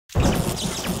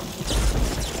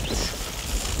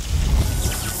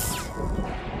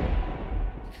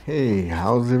Hey,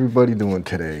 how's everybody doing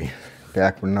today?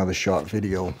 Back with another short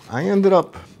video. I ended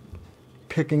up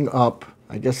picking up,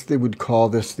 I guess they would call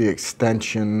this the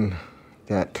extension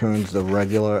that turns the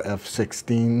regular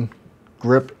F-16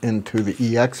 grip into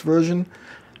the EX version,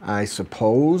 I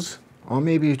suppose. Or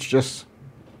maybe it's just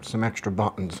some extra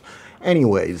buttons.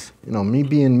 Anyways, you know, me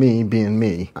being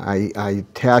me, I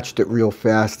attached it real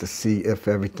fast to see if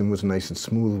everything was nice and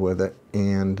smooth with it.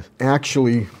 And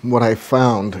actually, what I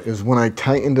found is when I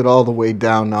tightened it all the way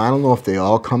down, now I don't know if they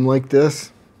all come like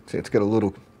this. See, it's got a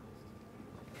little,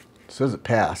 it says it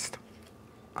passed.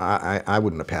 I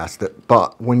wouldn't have passed it.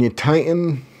 But when you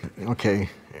tighten, okay,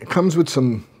 it comes with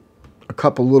a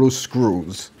couple little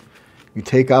screws. You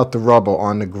take out the rubber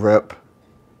on the grip.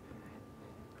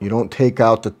 You don't take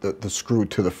out the screw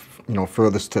to the,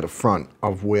 furthest to the front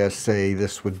of where, say,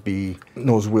 this would be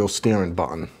nose wheel steering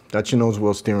button. That's your nose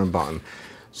wheel steering button.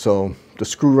 So the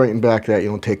screw right in back that you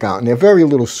don't take out. And they're very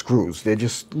little screws. They're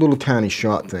just little tiny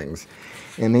short things.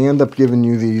 And they end up giving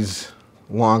you these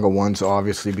longer ones,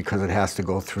 obviously, because it has to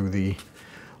go through the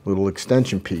little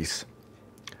extension piece.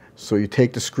 So you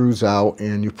take the screws out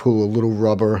and you pull a little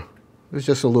rubber. There's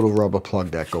just a little rubber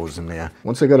plug that goes in there.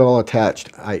 Once I got it all attached,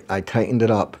 I tightened it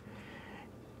up.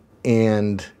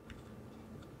 And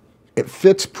it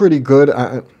fits pretty good.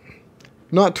 I'm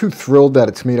not too thrilled that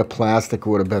it's made of plastic. It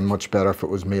would have been much better if it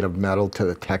was made of metal to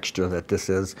the texture that this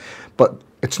is. But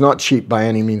it's not cheap by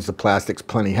any means. The plastic's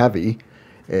plenty heavy.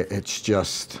 It's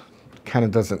just kind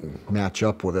of doesn't match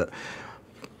up with it,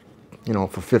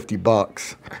 for 50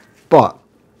 bucks. But,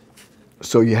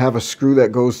 so you have a screw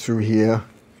that goes through here.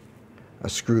 A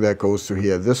screw that goes through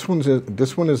here. This one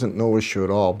isn't no issue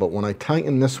at all, but when I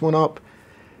tighten this one up,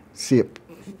 see it,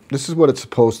 this is what it's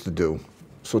supposed to do.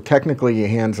 So technically your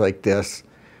hand's like this.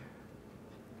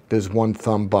 There's one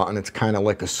thumb button, it's kind of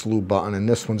like a slew button, and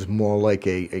this one's more like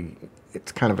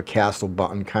it's kind of a castle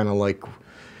button, kind of like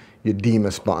your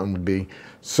Demas button would be.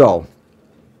 So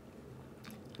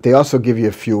they also give you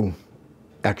a few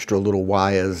extra little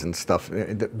wires and stuff.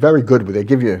 They're very good with it. They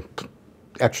give you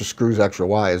extra screws, extra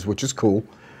wires, which is cool.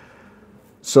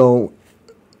 So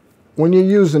when you're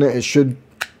using it, it should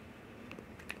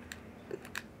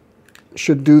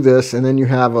do this, and then you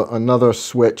have another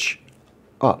switch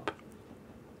up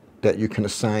that you can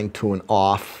assign to an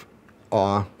off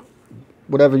or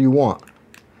whatever you want.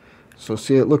 So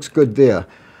see, it looks good there.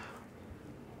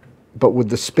 But with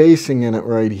the spacing in it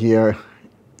right here,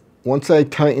 once I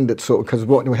tightened it, so because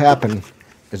what would happen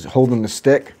is holding the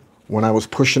stick, when I was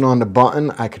pushing on the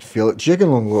button, I could feel it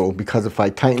jiggling a little, because if I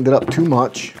tightened it up too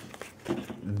much,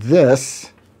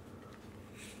 this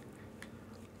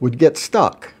would get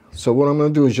stuck. So what I'm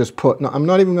going to do is just put, no, I'm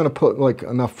not even going to put like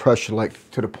enough pressure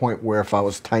like to the point where if I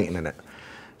was tightening it.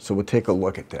 So we'll take a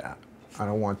look at that. I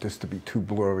don't want this to be too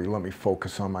blurry. Let me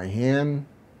focus on my hand.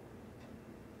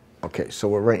 Okay, so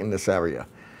we're right in this area.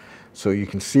 So you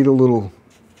can see the little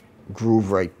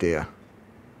groove right there.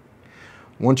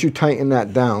 Once you tighten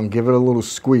that down, give it a little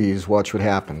squeeze, watch what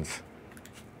happens.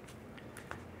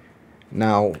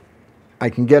 Now, I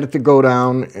can get it to go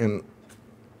down and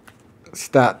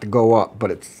start to go up, but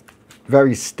it's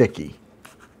very sticky.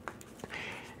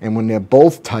 And when they're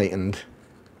both tightened,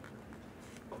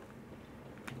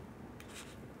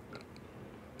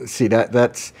 see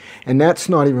that's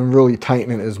not even really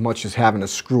tightening as much as having a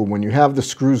screw. When you have the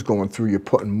screws going through, you're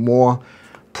putting more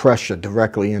pressure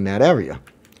directly in that area.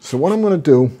 So what I'm going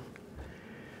to do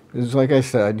is, like I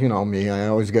said, you know me, I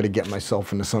always got to get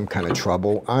myself into some kind of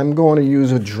trouble. I'm going to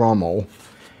use a Dremel,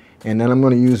 and then I'm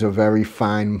going to use a very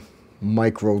fine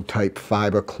micro type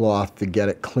fiber cloth to get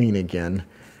it clean again.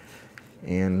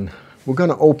 And we're going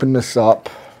to open this up.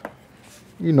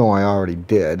 You know I already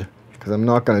did, because I'm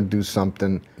not going to do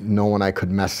something knowing I could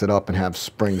mess it up and have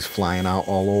springs flying out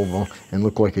all over and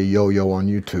look like a yo-yo on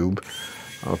YouTube.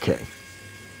 Okay.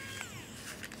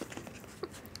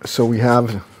 So we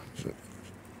have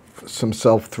some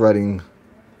self-threading,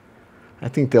 I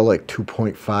think they're like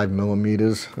 2.5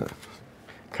 millimeters,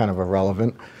 kind of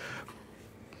irrelevant.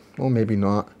 Well, maybe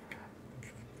not.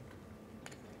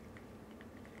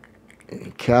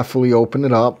 Carefully open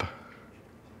it up,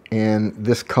 and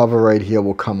this cover right here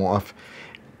will come off.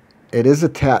 It is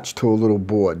attached to a little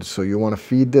board, so you want to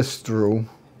feed this through,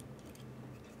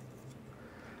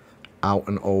 out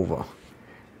and over.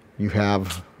 You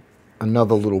have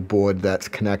another little board that's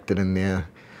connected in there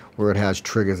where it has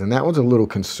triggers, and that was a little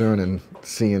concerning,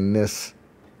 seeing this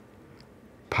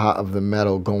part of the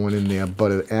metal going in there,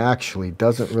 but it actually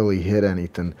doesn't really hit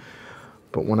anything.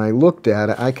 But when I looked at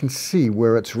it, I can see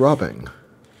where it's rubbing.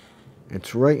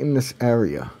 It's right in this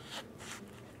area.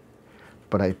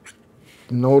 But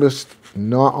noticed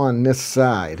not on this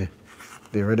side.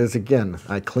 There it is again.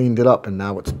 I cleaned it up and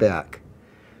now it's back.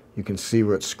 You can see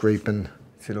where it's scraping.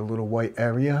 See the little white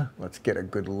area? Let's get a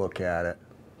good look at it.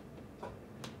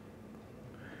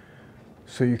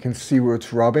 So you can see where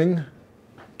it's rubbing.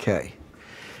 Okay.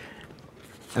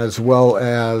 As well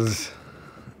as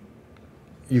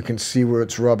you can see where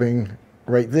it's rubbing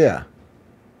right there.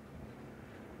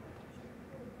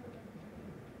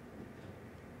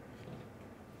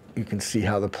 You can see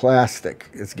how the plastic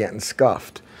is getting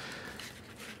scuffed.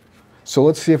 So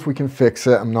let's see if we can fix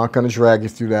it. I'm not going to drag you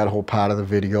through that whole part of the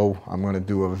video. I'm going to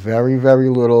do a very, very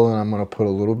little, and I'm going to put a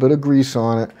little bit of grease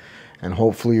on it, and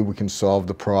hopefully we can solve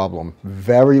the problem.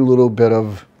 Very little bit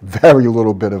of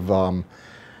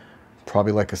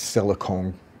probably like a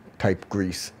silicone type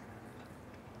grease.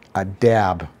 A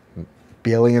dab,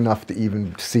 barely enough to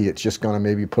even see. It's just going to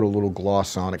maybe put a little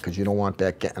gloss on it because you don't want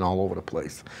that getting all over the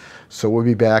place. So we'll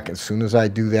be back as soon as I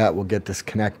do that. We'll get this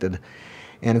connected.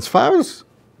 And as far as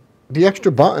the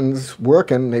extra buttons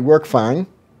working, they work fine.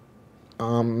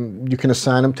 You can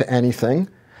assign them to anything.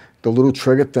 The little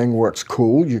trigger thing works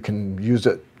cool. You can use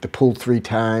it to pull 3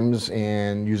 times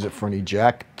and use it for an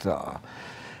eject.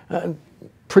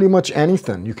 Pretty much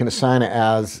anything. You can assign it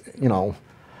as, you know,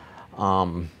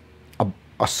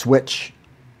 a switch,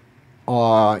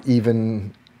 or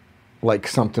even like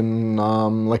something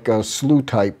like a slew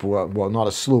type. Well, not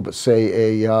a slew, but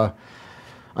say a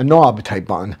knob type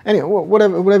button. Anyway,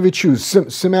 whatever you choose.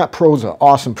 SimApp Pro is an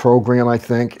awesome program, I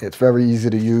think. It's very easy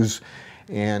to use,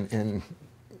 and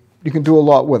you can do a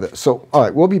lot with it. So, all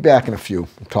right, we'll be back in a few.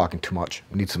 I'm talking too much.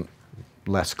 I need some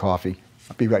less coffee.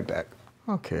 I'll be right back.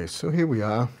 Okay, so here we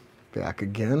are, back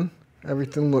again.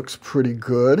 Everything looks pretty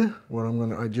good.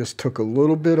 I just took a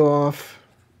little bit off.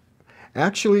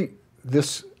 Actually,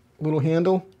 this little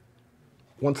handle,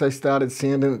 once I started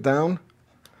sanding it down,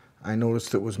 I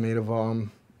noticed it was made of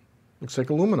looks like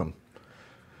aluminum.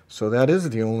 So that is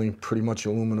the only pretty much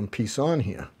aluminum piece on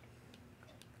here.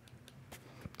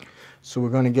 So we're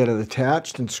going to get it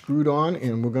attached and screwed on,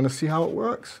 and we're going to see how it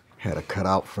works. Had to cut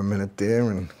out for a minute there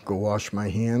and go wash my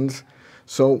hands.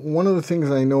 So one of the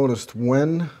things I noticed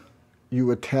when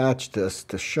you attach this,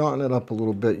 to shorten it up a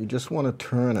little bit, you just want to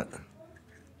turn it.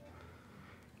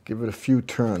 Give it a few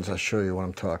turns. I'll show you what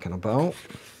I'm talking about.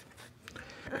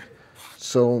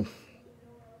 So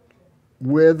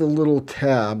where the little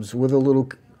tabs, where the little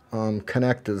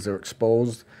connectors are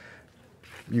exposed,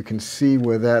 you can see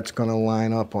where that's going to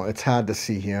line up on. It's hard to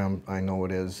see here, I know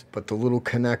it is, but the little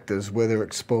connectors where they're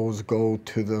exposed go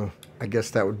to the, I guess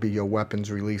that would be your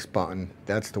weapons release button.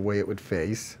 That's the way it would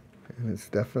face. And it's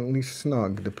definitely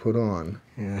snug to put on.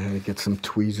 Yeah, I had to get some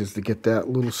tweezers to get that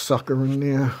little sucker in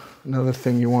there. Another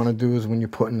thing you want to do is when you're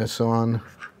putting this on,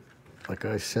 like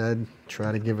I said,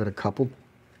 try to give it a couple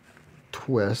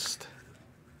twists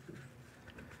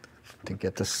to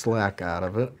get the slack out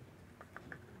of it.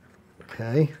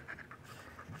 Okay.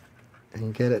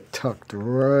 And get it tucked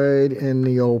right in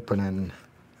the opening.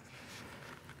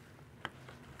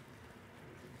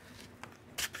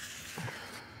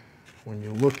 When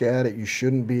you look at it, you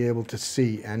shouldn't be able to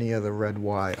see any of the red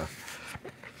wire.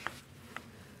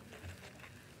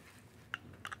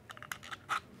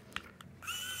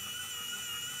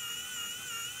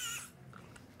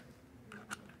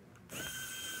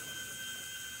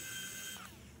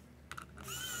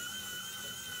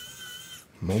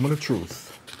 Moment of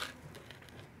truth.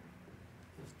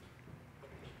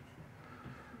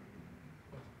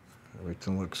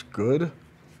 Everything looks good.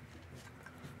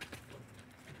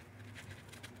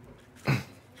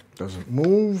 Doesn't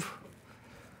move.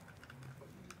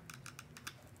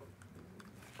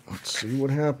 Let's see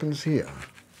what happens here.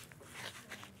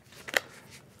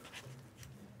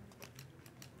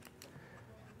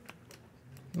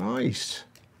 Nice.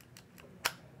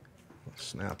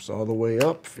 Snaps all the way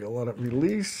up. If you let it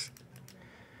release.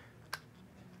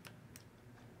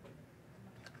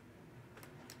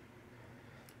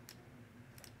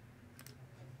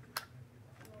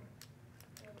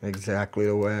 Exactly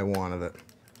the way I wanted it.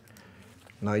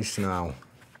 Nice now.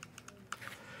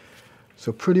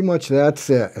 So pretty much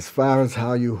that's it as far as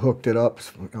how you hooked it up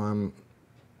in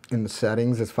the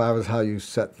settings, as far as how you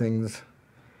set things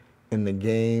in the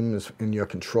game, in your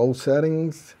control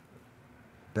settings.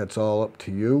 That's all up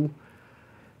to you.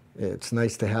 It's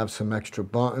nice to have some extra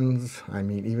buttons. I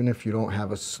mean, even if you don't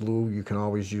have a slew, you can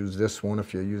always use this one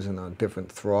if you're using a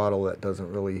different throttle that doesn't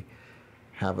really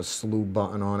have a slew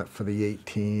button on it for the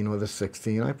 18 or the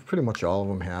 16. Pretty much all of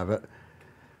them have it.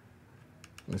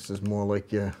 This is more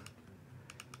like your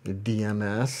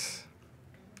DMS.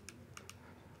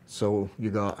 So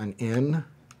you got an in.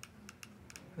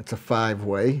 It's a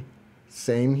 5-way.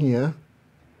 Same here.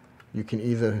 You can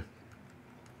either,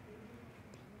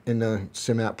 in the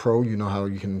Simat Pro, you know how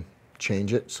you can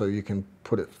change it, so you can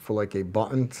put it for like a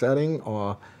button setting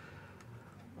or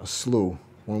a slew.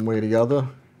 One way or the other,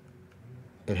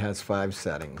 it has 5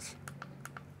 settings.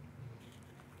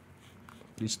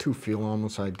 These two feel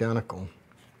almost identical.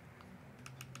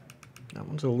 That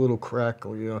one's a little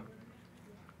cracklier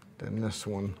than this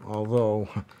one, although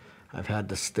I've had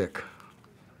the stick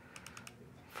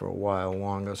for a while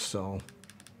longer, so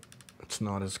it's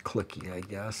not as clicky, I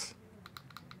guess.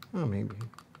 Oh, maybe.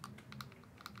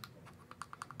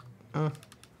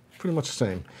 Pretty much the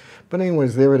same. But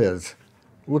anyways, there it is.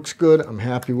 Looks good. I'm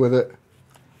happy with it.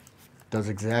 Does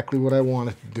exactly what I want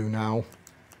it to do now.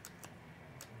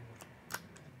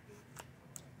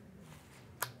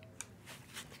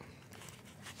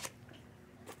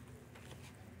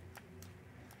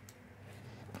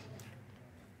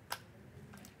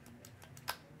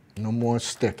 No more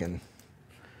sticking.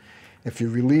 If you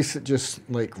release it just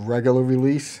like regular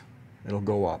release, it'll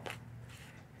go up.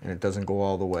 And it doesn't go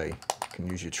all the way. You can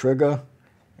use your trigger,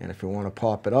 and if you want to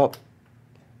pop it up,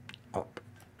 up.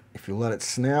 If you let it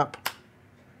snap,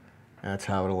 that's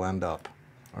how it'll end up.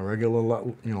 A regular,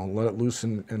 let it loose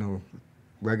in a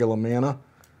regular manner.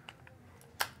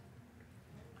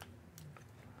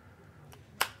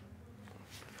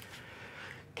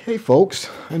 Okay, folks,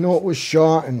 I know it was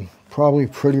short and probably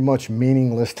pretty much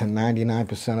meaningless to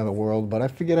 99% of the world, but I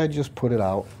figured I'd just put it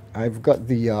out. I've got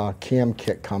the cam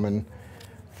kit coming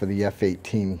for the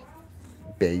F-18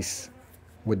 base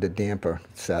with the damper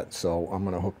set, so I'm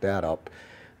going to hook that up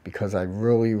because I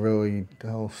really,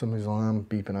 oh, somebody's alarm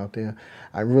beeping out there.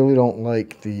 I really don't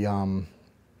like the,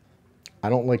 I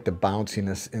don't like the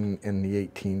bounciness in the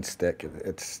 18 stick.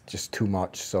 It's just too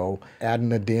much. So adding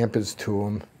the dampers to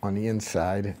them on the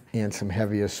inside and some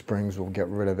heavier springs will get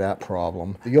rid of that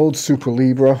problem. The old Super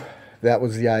Libre, that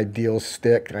was the ideal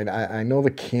stick. I know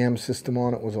the cam system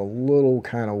on it was a little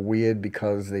kind of weird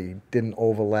because they didn't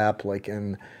overlap like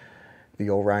in the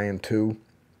Orion 2,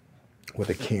 where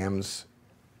the cams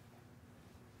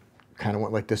kind of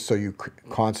went like this, so you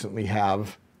constantly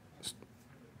have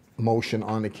motion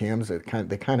on the cams. They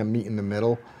kind of meet in the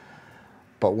middle,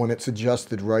 but when it's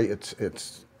adjusted right,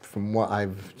 it's from what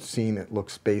I've seen, it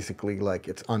looks basically like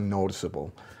it's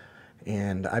unnoticeable.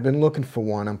 And I've been looking for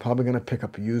one. I'm probably going to pick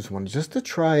up a used one just to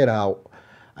try it out.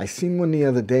 I seen one the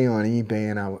other day on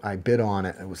eBay, and I bid on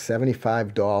it. It was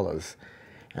 $75,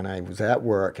 and I was at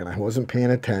work and I wasn't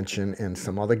paying attention, and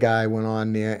some other guy went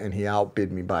on there and he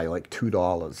outbid me by like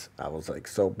 $2. I was like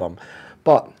so bummed,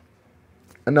 but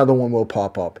another one will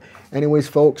pop up. Anyways,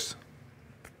 folks,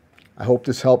 I hope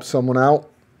this helps someone out.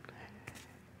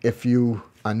 If you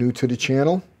are new to the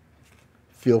channel,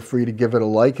 feel free to give it a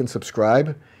like and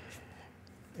subscribe.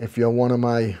 If you're one of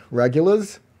my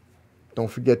regulars, don't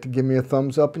forget to give me a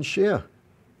thumbs up and share.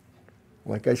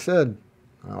 Like I said,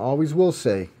 I always will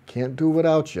say, can't do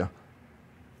without you.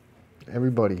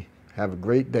 Everybody, have a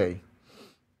great day.